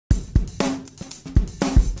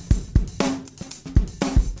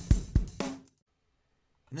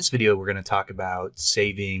this video, we're going to talk about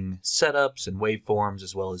saving setups and waveforms,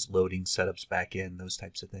 as well as loading setups back in, those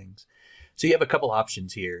types of things. So you have a couple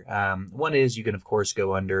options here. One is you can, of course,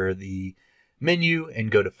 go under the menu and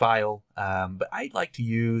go to File, but I like to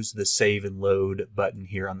use the Save and Load button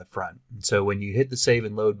here on the front. And so when you hit the Save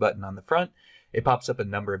and Load button on the front, it pops up a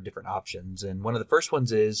number of different options. And one of the first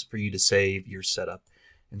ones is for you to save your setup.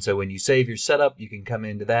 And so when you save your setup, you can come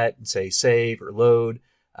into that and say Save or Load.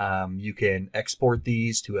 You can export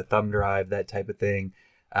these to a thumb drive, that type of thing.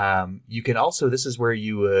 You can also, this is where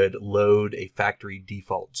you would load a factory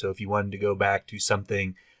default. So if you wanted to go back to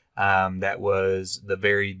something that was the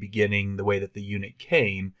very beginning, the way that the unit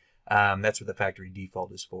came, that's what the factory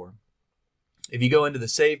default is for. If you go into the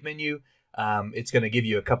Save menu, it's going to give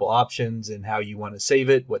you a couple options in how you want to save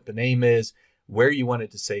it, what the name is, where you want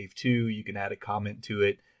it to save to. You can add a comment to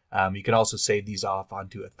it. You can also save these off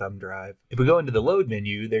onto a thumb drive. If we go into the Load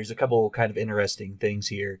menu, there's a couple kind of interesting things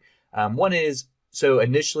here. One is, so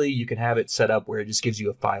initially you can have it set up where it just gives you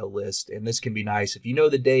a file list, and this can be nice if you know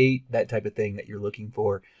the date, that type of thing that you're looking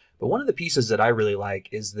for. But one of the pieces that I really like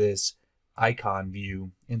is this icon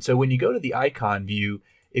view. And so when you go to the icon view,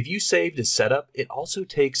 if you saved a setup, it also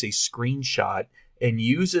takes a screenshot and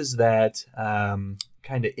uses that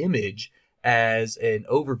kind of image as an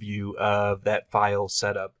overview of that file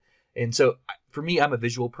setup. And so for me, I'm a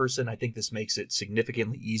visual person. I think this makes it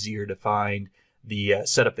significantly easier to find the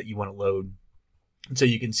setup that you want to load. And so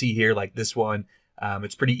you can see here, like this one,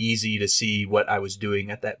 it's pretty easy to see what I was doing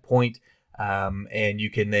at that point. And you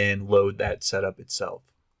can then load that setup itself.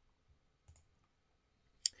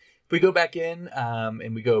 If we go back in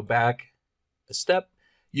and we go back a step,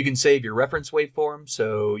 you can save your reference waveform.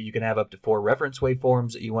 So you can have up to 4 reference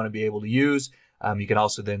waveforms that you want to be able to use. You can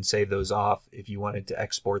also then save those off if you wanted to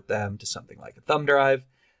export them to something like a thumb drive.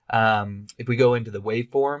 If we go into the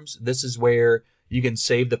waveforms, this is where you can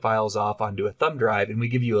save the files off onto a thumb drive, and we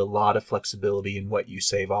give you a lot of flexibility in what you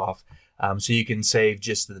save off. So you can save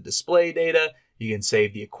just the display data, you can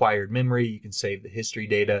save the acquired memory, you can save the history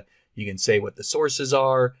data, you can say what the sources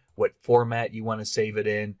are, what format you want to save it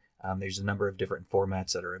in. There's a number of different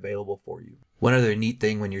formats that are available for you. One other neat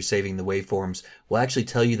thing when you're saving the waveforms, we'll actually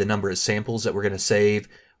tell you the number of samples that we're going to save,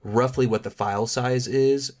 roughly what the file size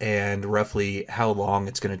is, and roughly how long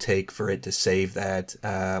it's going to take for it to save that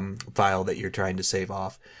file that you're trying to save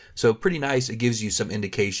off. So pretty nice. It gives you some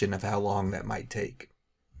indication of how long that might take.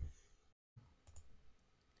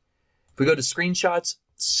 If we go to screenshots,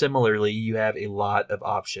 similarly, you have a lot of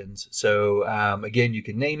options. So again, you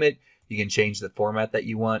can name it. You can change the format that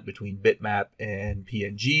you want between bitmap and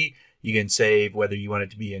PNG. You can save whether you want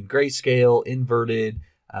it to be in grayscale, inverted,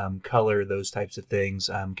 color, those types of things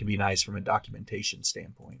can be nice from a documentation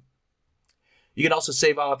standpoint. You can also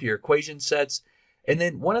save off your equation sets. And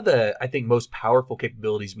then one of the, I think, most powerful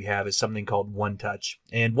capabilities we have is something called One Touch.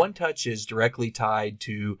 And One Touch is directly tied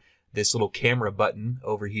to this little camera button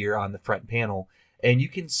over here on the front panel. And you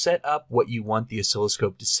can set up what you want the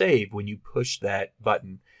oscilloscope to save when you push that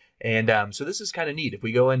button. And so this is kind of neat. If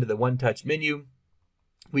we go into the One Touch menu,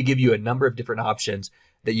 we give you a number of different options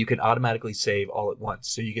that you can automatically save all at once.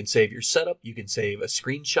 So you can save your setup, you can save a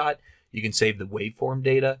screenshot, you can save the waveform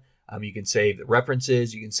data, you can save the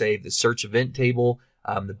references, you can save the search event table,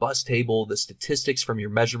 the bus table, the statistics from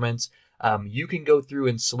your measurements. You can go through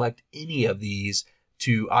and select any of these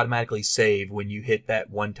to automatically save when you hit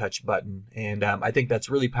that One Touch button. And I think that's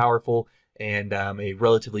really powerful and a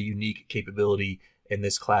relatively unique capability in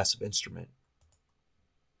this class of instrument.